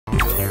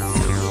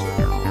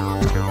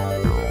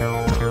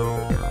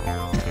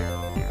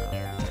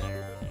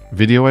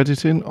video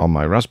editing on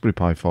my Raspberry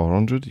Pi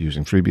 400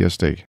 using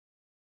FreeBSD.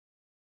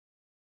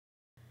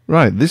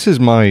 Right, this is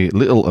my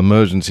little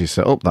emergency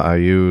setup that I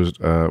used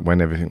when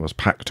everything was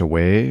packed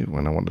away,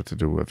 when I wanted to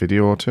do a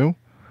video or two.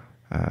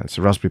 It's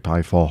a Raspberry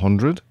Pi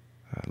 400,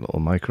 a little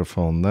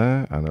microphone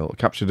there, and a little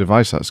capture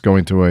device that's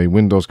going to a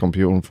Windows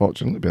computer,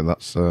 unfortunately, but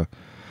that's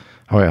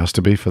how it has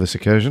to be for this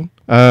occasion.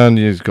 And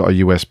you've got a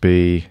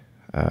USB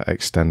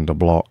extender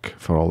block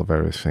for all the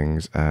various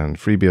things, and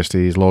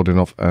FreeBSD is loading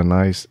off a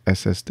nice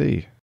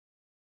SSD.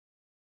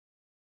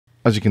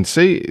 As you can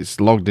see, it's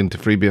logged into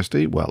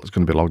FreeBSD. Well, it's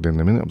going to be logged in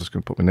a minute. I'm just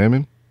going to put my name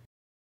in.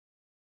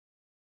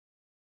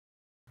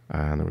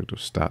 And then we do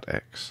Start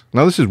X.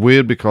 Now this is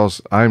weird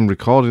because I'm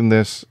recording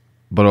this,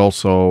 but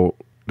also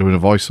doing a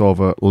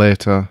voiceover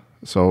later.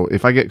 So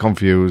if I get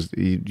confused,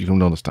 you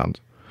can understand.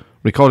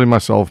 Recording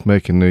myself,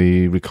 making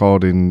the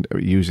recording,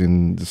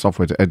 using the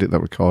software to edit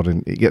that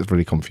recording, it gets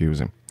very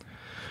confusing.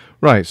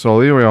 Right,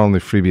 so here we are on the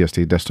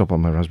FreeBSD desktop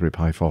on my Raspberry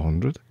Pi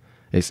 400.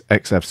 It's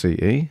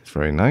XFCE. It's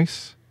very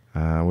nice.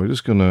 We're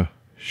just going to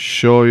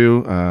show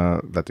you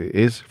that it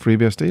is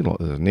FreeBSD. Look,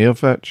 there's a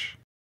NeoFetch.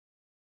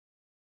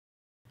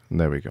 And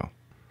there we go.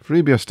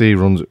 FreeBSD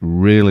runs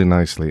really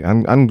nicely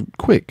and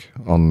quick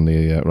on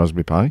the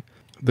Raspberry Pi.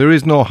 There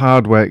is no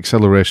hardware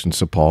acceleration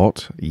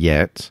support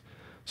yet,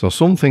 so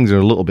some things are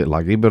a little bit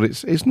laggy, but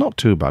it's not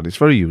too bad. It's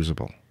very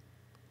usable.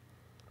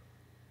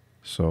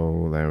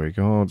 So there we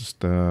go.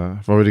 Just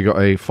I've already got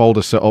a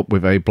folder set up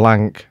with a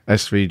blank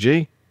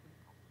SVG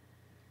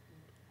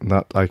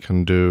that I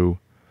can do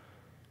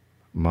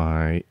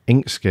my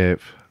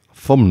Inkscape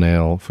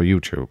thumbnail for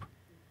YouTube.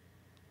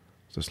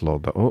 Just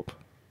load that up.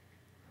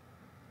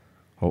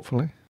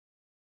 Hopefully.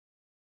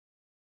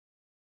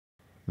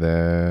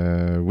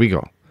 There we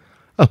go.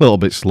 A little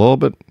bit slow,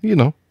 but you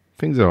know,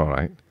 things are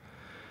alright.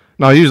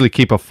 Now I usually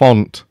keep a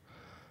font.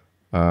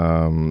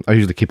 I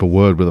usually keep a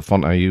word with a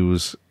font I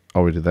use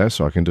already there,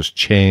 so I can just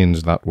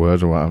change that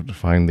word, or I have to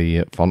find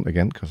the font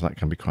again, because that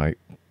can be quite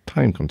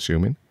time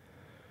consuming.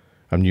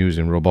 I'm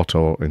using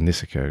Roboto in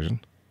this occasion.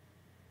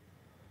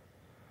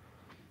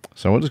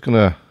 So I'm just going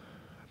to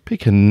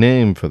pick a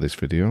name for this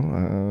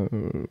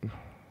video.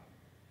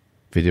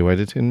 Video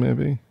editing,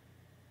 maybe?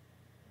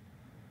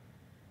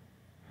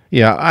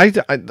 Yeah,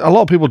 a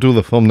lot of people do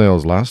the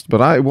thumbnails last,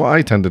 but what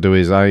I tend to do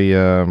is I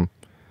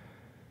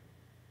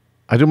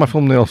do my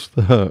thumbnails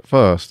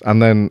first,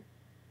 and then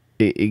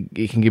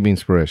it can give me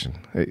inspiration.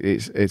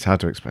 It's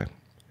hard to explain.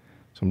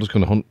 So I'm just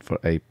going to hunt for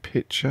a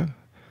picture.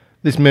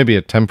 This may be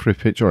a temporary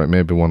picture, or it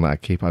may be one that I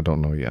keep. I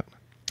don't know yet.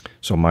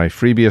 So my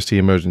FreeBSD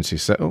emergency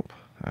setup.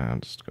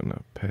 I'm just going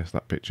to paste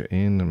that picture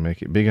in and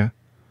make it bigger.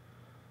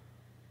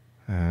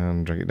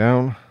 And drag it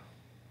down.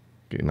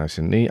 Get it nice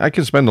and neat. I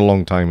can spend a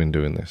long time in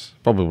doing this.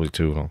 Probably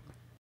too long.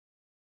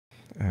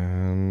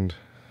 And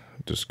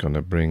I'm just going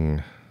to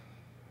bring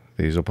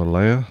these up a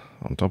layer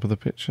on top of the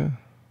picture.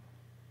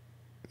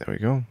 There we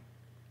go.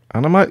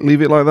 And I might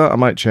leave it like that. I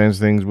might change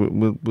things.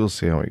 We'll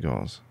see how it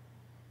goes.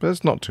 But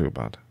it's not too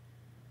bad.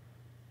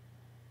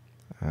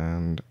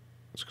 And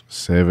just going to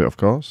save it, of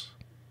course.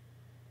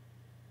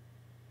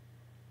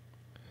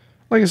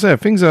 Like I said,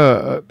 things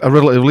are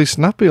relatively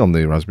snappy on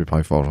the Raspberry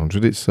Pi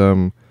 400. It's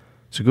a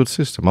good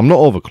system. I'm not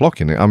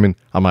overclocking it. I mean,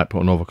 I might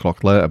put an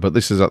overclock later, but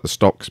this is at the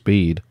stock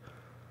speed.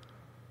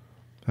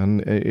 And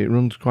it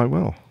runs quite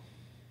well.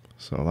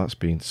 So that's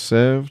been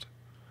saved.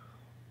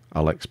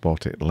 I'll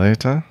export it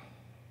later.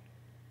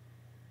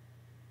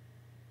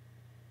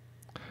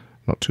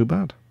 Not too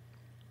bad.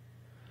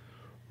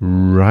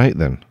 Right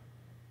then.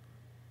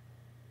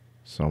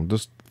 So I'm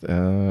just... yeah,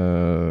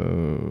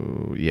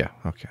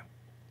 okay.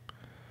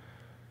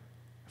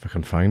 If I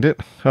can find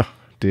it. Oh,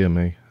 dear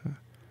me.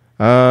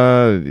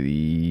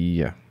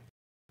 Yeah.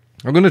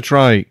 I'm going to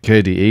try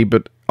KDE,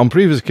 but on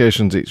previous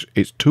occasions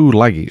it's too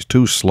laggy, it's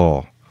too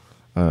slow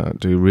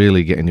to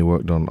really get any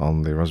work done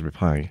on the Raspberry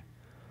Pi.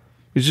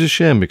 Which is a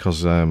shame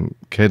because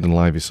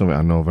Kdenlive is something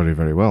I know very,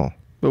 very well.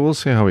 But we'll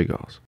see how it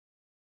goes.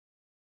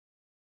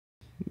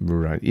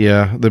 Right,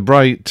 yeah, the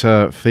bright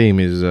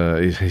theme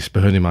is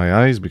burning my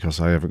eyes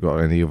because I haven't got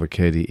any other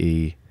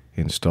KDE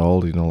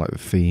installed, you know, like the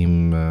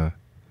theme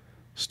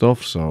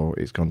stuff, so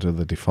it's gone to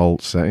the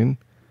default setting.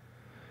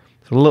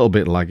 It's a little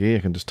bit laggy, I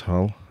can just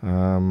tell.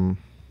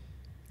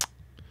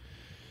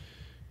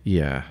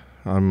 Yeah,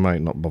 I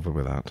might not bother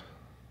with that.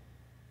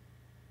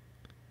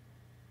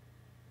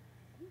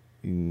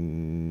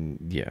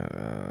 Yeah,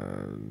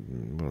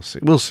 we'll see.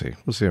 We'll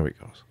see how it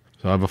goes.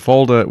 So I have a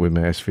folder with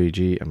my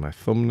SVG and my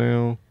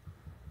thumbnail,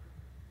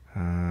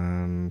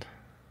 and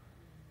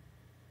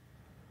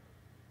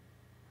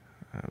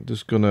I'm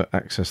just going to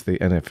access the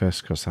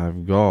NFS because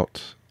I've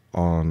got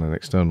on an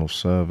external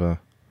server.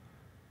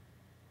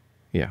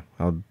 Yeah,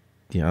 I'll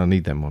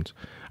need them ones.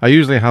 I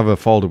usually have a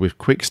folder with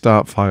quick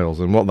start files,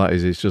 and what that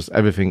is just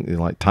everything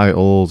like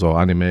titles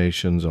or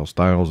animations or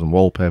styles and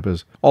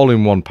wallpapers all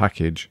in one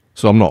package,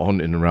 so I'm not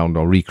hunting around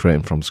or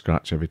recreating from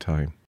scratch every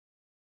time.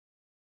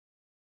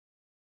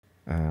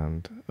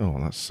 And oh,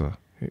 that's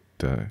it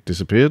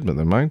disappeared, but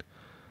never mind.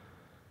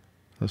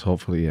 Let's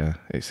hopefully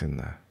it's in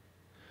there.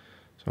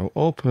 So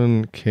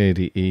open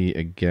KDE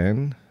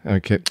again.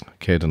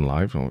 Kden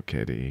Live, not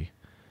KDE.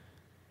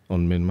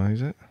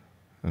 Unminimize it.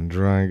 And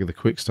drag the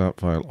quick start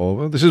file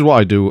over. This is what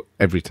I do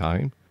every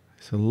time.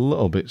 It's a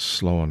little bit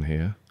slow on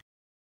here.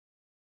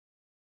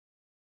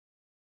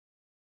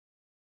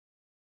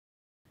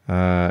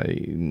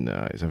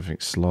 No, it's everything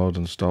slowed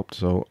and stopped,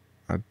 so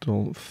I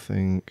don't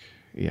think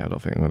I'm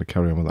going to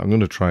carry on with that. I'm going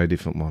to try a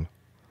different one.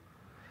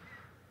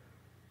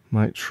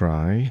 Might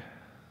try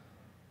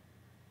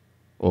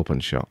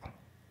OpenShot.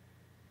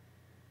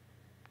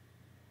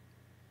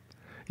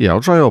 Yeah,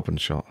 I'll try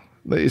OpenShot.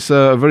 It's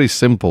a very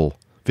simple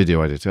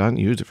video editor. I haven't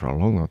used it for a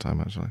long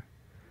time, actually.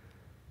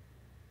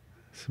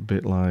 It's a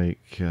bit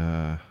like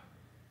that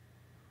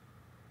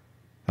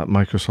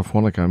Microsoft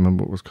one. I can't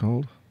remember what it was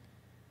called.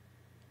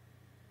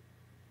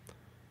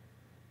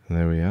 And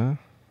there we are.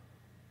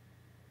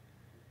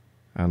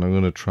 And I'm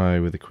going to try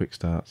with the quick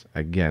starts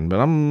again.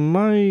 But I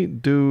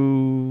might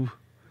do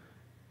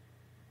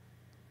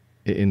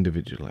it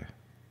individually.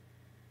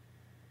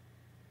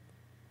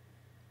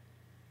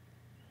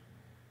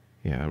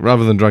 Yeah,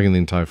 rather than dragging the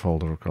entire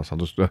folder across, I'll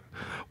just do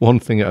one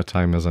thing at a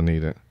time as I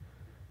need it.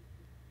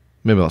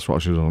 Maybe that's what I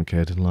should have done on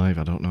Kden Live,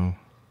 I don't know.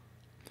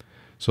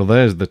 So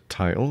there's the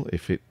title.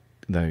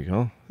 There you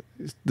go.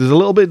 There's a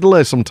little bit of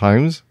delay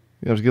sometimes.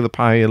 You have to give the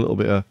Pi a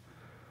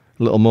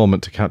little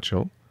moment to catch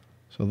up.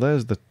 So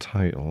there's the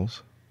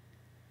titles.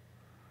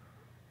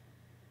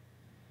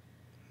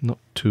 Not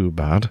too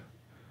bad.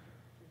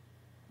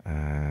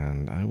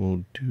 And I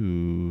will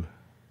do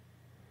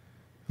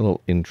a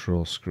little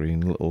intro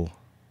screen, a little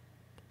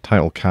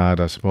title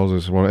card, I suppose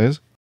is what it is.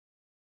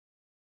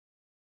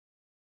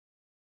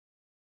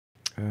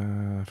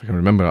 If I can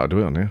remember how to do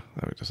it on here.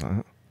 There we just like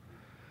that.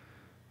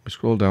 We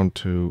scroll down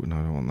to, no, I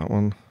don't want that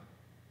one.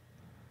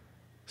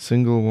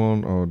 Single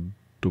one or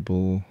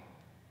double?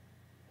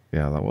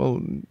 Yeah,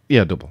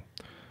 double.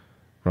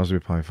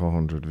 Raspberry Pi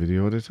 400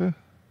 video editor.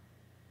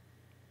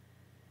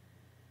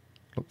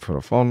 Look for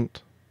a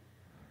font.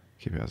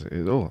 Keep it as it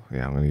is. Oh,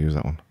 yeah, I'm going to use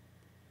that one.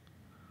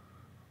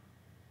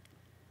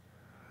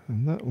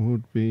 And that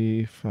would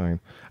be fine.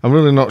 I'm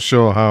really not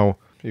sure how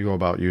you go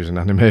about using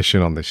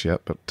animation on this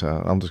yet, but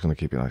I'm just going to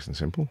keep it nice and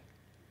simple.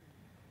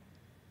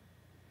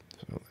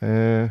 So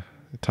there,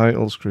 the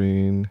title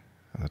screen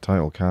and the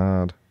title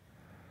card.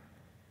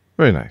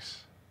 Very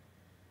nice.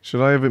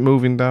 Should I have it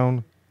moving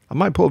down? I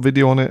might put a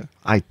video on it.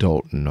 I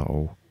don't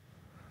know.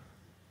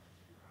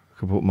 I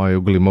could put my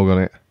ugly mug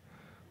on it.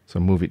 So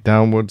move it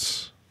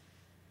downwards.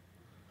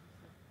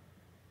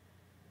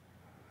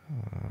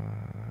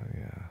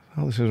 Yeah.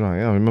 Oh, this is right.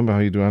 Yeah, I remember how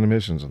you do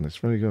animations on this.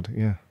 Very good.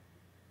 Yeah.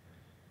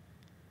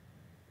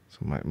 So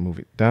I might move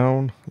it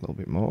down a little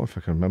bit more if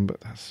I can remember.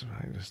 That's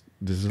right.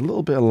 There's a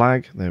little bit of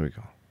lag. There we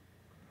go.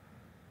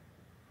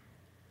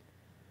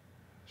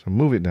 So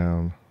move it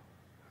down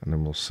and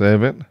then we'll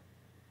save it.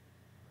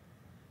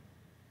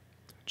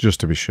 Just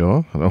to be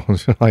sure. I don't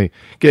want to like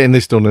getting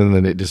this done and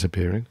then it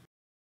disappearing.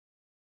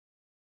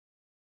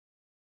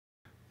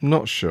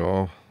 Not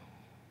sure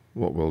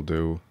what we'll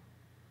do.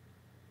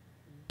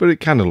 But it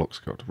kind of looks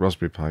good.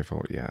 Raspberry Pi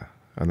 4, yeah.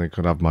 And they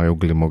could have my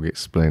ugly mug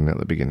explaining at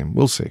the beginning.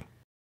 We'll see.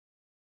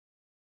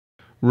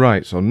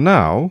 Right, so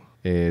now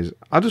I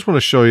just want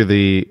to show you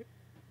the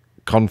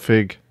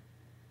config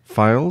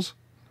files.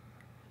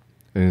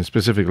 And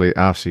specifically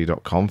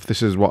rc.conf.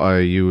 This is what I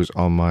use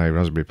on my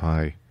Raspberry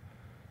Pi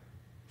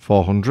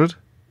 400.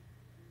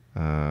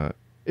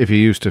 If you're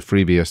used to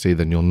FreeBSD,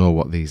 then you'll know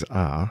what these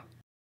are.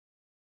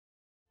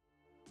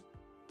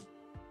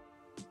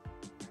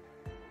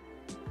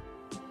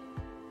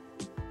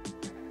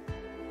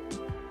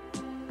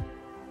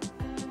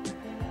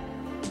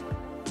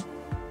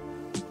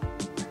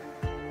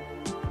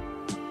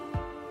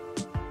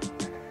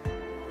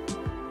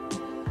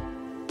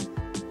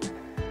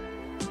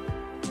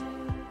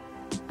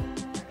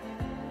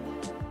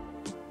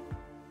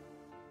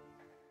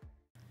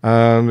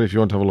 And if you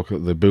want to have a look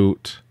at the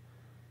boot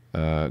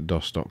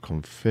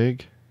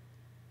dos.config,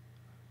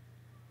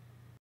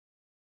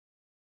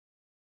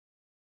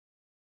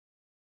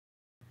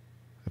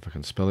 if I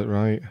can spell it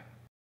right.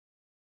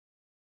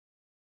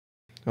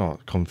 Oh,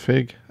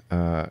 config.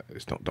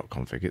 It's not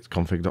 .config, it's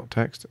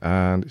config.txt,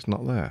 and it's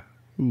not there.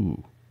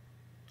 Ooh.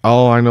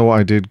 Oh, I know what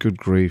I did. Good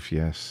grief,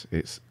 yes.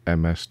 It's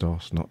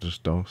MS-DOS, not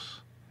just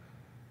DOS.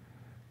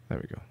 There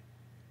we go.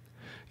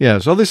 Yeah,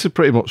 so this is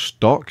pretty much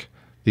stock.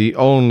 The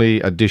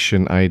only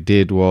addition I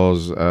did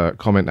was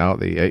comment out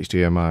the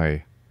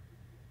HDMI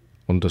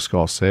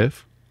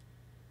 _safe.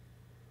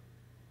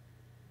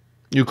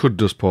 You could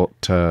just put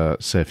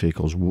safe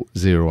equals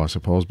 0, I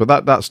suppose,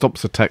 but that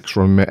stops the text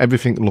from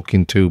everything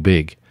looking too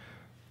big.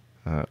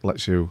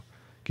 Lets you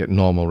get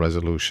normal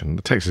resolution.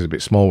 The text is a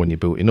bit small when you're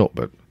booting up,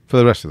 but for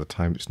the rest of the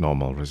time, it's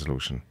normal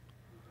resolution.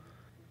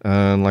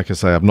 And like I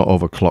say, I've not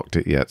overclocked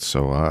it yet,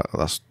 so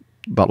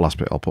that last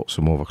bit I'll put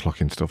some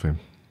overclocking stuff in.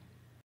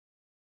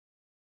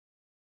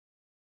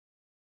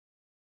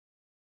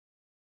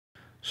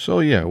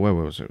 So yeah, where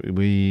was it?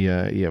 We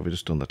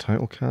just done the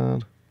title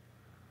card,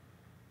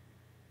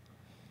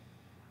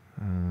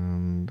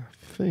 and I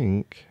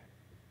think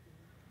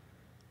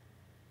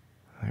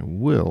I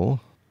will.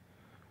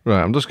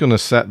 Right, I'm just going to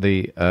set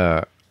the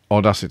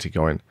Audacity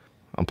going.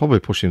 I'm probably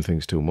pushing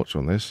things too much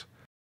on this.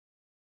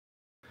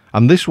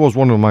 And this was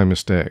one of my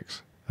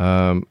mistakes.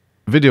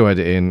 Video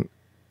editing,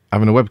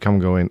 having a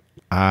webcam going,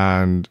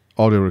 and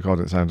audio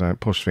recording at the same time,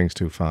 push things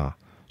too far.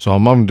 So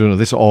I'm doing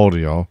this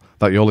audio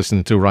that you're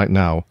listening to right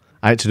now.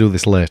 I had to do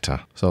this later.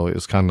 So it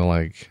was kind of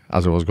like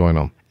as it was going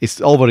on.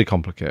 It's all very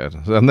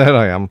complicated. And there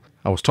I am.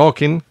 I was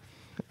talking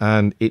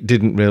and it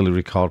didn't really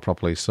record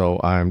properly. So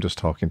I'm just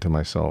talking to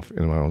myself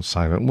in my own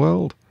silent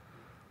world.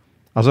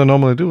 As I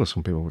normally do, as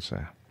some people would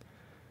say.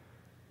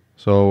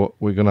 So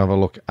we're going to have a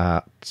look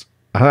at...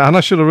 And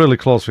I should have really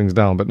closed things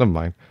down, but never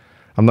mind.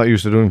 I'm not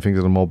used to doing things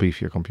on a more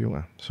beefier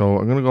computer. So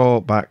I'm going to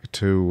go back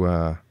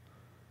to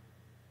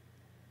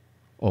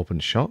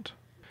OpenShot.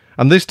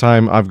 And this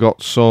time I've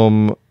got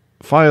some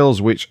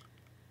files which...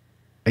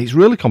 It's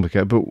really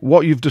complicated, but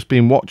what you've just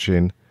been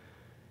watching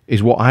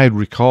is what I had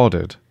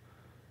recorded.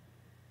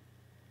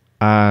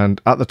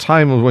 And at the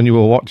time of when you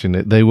were watching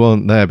it, they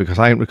weren't there because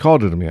I hadn't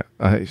recorded them yet.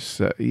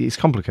 It's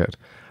complicated.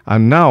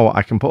 And now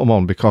I can put them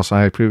on because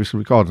I had previously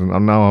recorded them.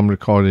 And now I'm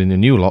recording a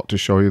new lot to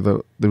show you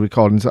the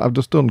recordings that I've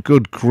just done.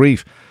 Good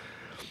grief.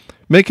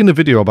 Making a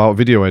video about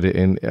video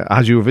editing,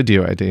 as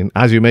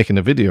you're making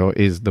a video,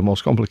 is the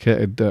most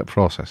complicated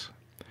process.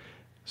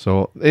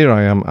 So here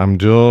I am. I'm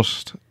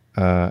just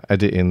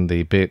editing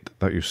the bit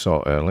that you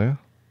saw earlier.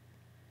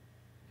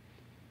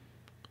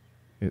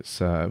 It's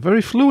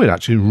very fluid,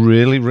 actually,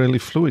 really, really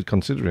fluid,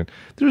 considering.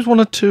 There is one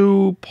or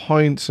two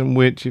points in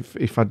which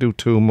if I do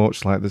too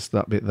much, like this,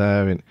 that bit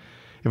there, and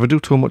if I do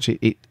too much,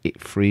 it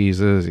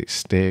freezes, it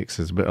sticks,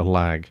 there's a bit of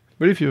lag.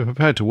 But if you're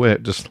prepared to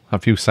wait just a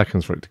few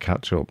seconds for it to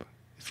catch up,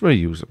 it's very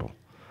usable.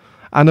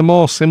 And a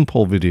more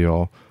simple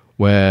video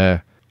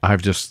where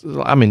I've just,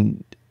 I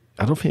mean,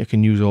 I don't think I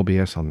can use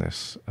OBS on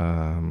this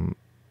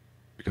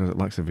because it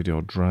lacks the video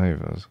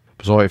drivers.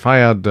 So if I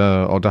had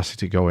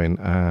Audacity going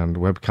and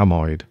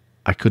webcamoid,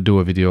 I could do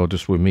a video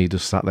just with me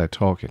just sat there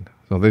talking.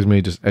 So there's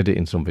me just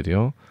editing some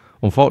video.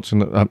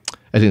 Unfortunately,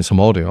 editing some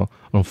audio.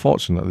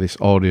 Unfortunately, this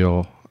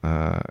audio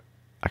I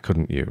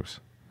couldn't use.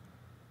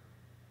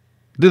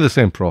 Did the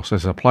same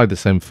process, applied the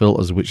same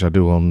filters which I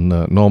do on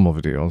normal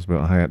videos,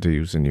 but I had to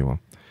use a new one.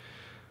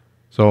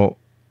 So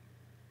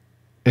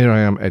here I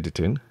am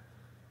editing.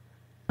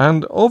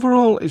 And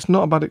overall, it's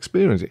not a bad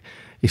experience.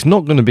 It's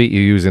not going to beat you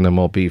using a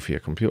more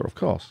beefier computer, of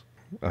course.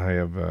 I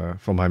have,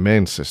 for my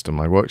main system,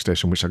 my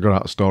workstation, which I got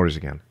out of storage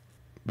again.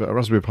 But a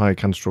Raspberry Pi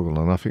can struggle,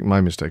 and I think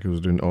my mistake was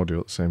doing audio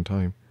at the same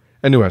time.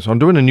 Anyway, so I'm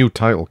doing a new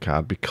title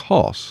card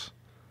because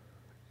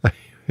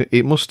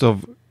it must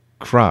have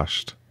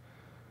crashed,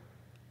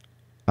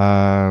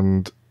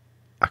 and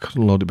I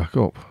couldn't load it back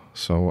up.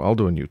 So I'll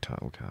do a new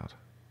title card.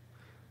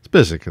 It's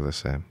basically the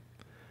same.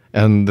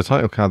 And the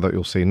title card that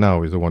you'll see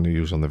now is the one you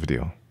use on the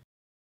video.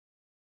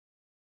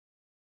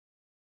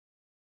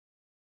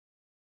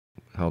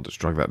 I'll just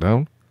drag that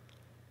down.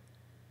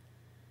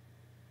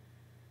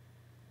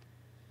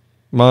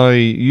 My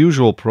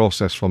usual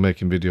process for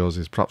making videos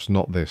is perhaps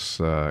not this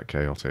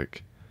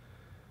chaotic.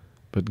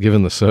 But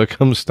given the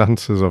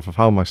circumstances of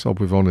how myself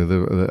with only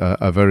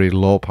a very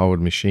low-powered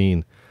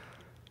machine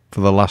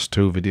for the last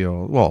two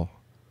videos... Well,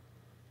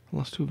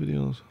 last two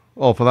videos?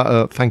 Oh, for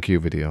that thank you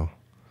video.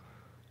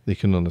 You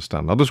can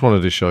understand. I just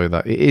wanted to show you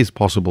that it is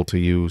possible to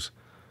use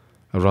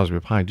a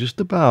Raspberry Pi just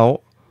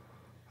about...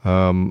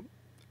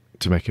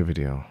 to make a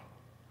video.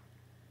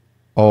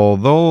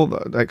 Although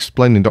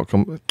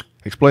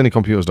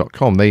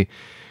explainingcomputers.com,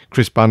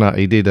 Chris Banner,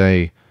 he did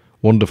a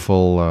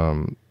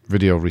wonderful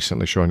video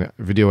recently showing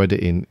video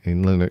editing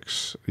in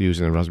Linux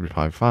using a Raspberry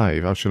Pi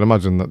 5. I should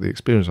imagine that the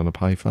experience on a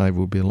Pi 5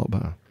 would be a lot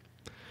better.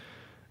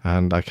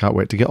 And I can't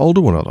wait to get hold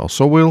of one of those.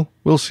 So we'll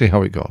see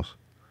how it goes.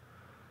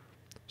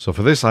 So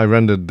for this, I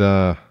rendered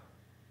the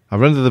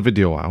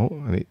video out,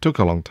 and it took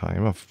a long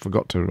time. I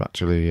forgot to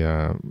actually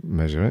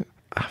measure it.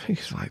 I think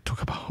it's like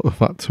took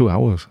about 2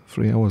 hours,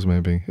 3 hours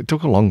maybe. It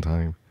took a long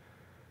time.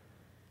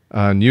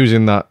 And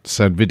using that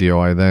said video,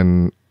 I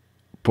then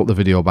put the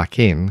video back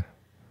in,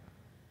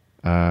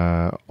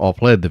 or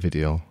played the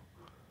video,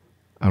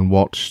 and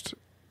watched,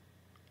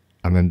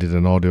 and then did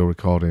an audio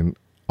recording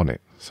on it.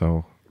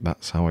 So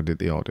that's how I did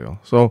the audio.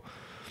 So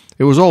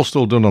it was all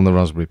still done on the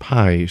Raspberry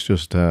Pi. It's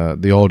just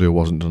the audio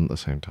wasn't done at the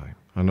same time.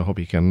 And I hope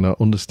you can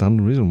understand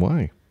the reason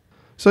why.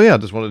 So yeah, I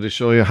just wanted to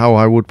show you how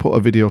I would put a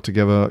video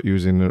together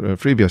using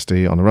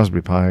FreeBSD on a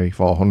Raspberry Pi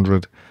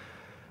 400.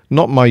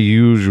 Not my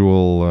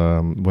usual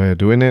way of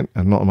doing it,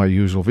 and not my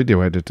usual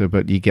video editor,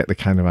 but you get the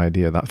kind of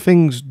idea that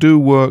things do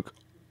work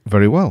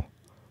very well.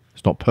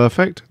 It's not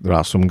perfect. There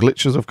are some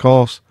glitches, of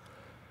course.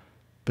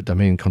 But I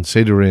mean,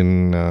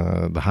 considering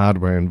the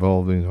hardware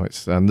involved,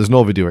 and there's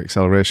no video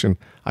acceleration,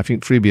 I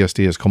think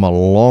FreeBSD has come a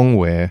long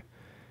way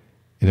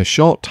in a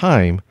short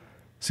time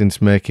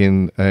since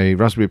making a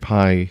Raspberry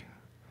Pi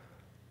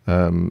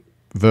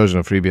version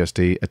of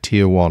FreeBSD a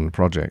tier 1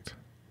 project.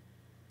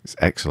 It's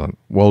excellent.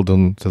 Well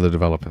done to the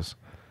developers.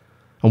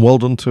 And well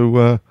done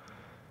to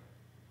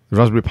the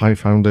Raspberry Pi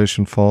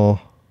Foundation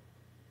for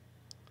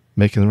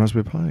making the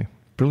Raspberry Pi.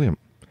 Brilliant.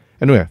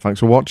 Anyway, thanks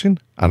for watching,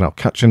 and I'll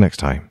catch you next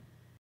time.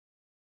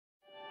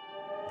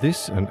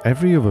 This and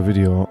every other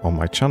video on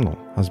my channel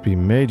has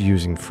been made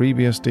using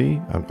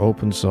FreeBSD and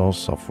open source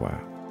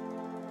software.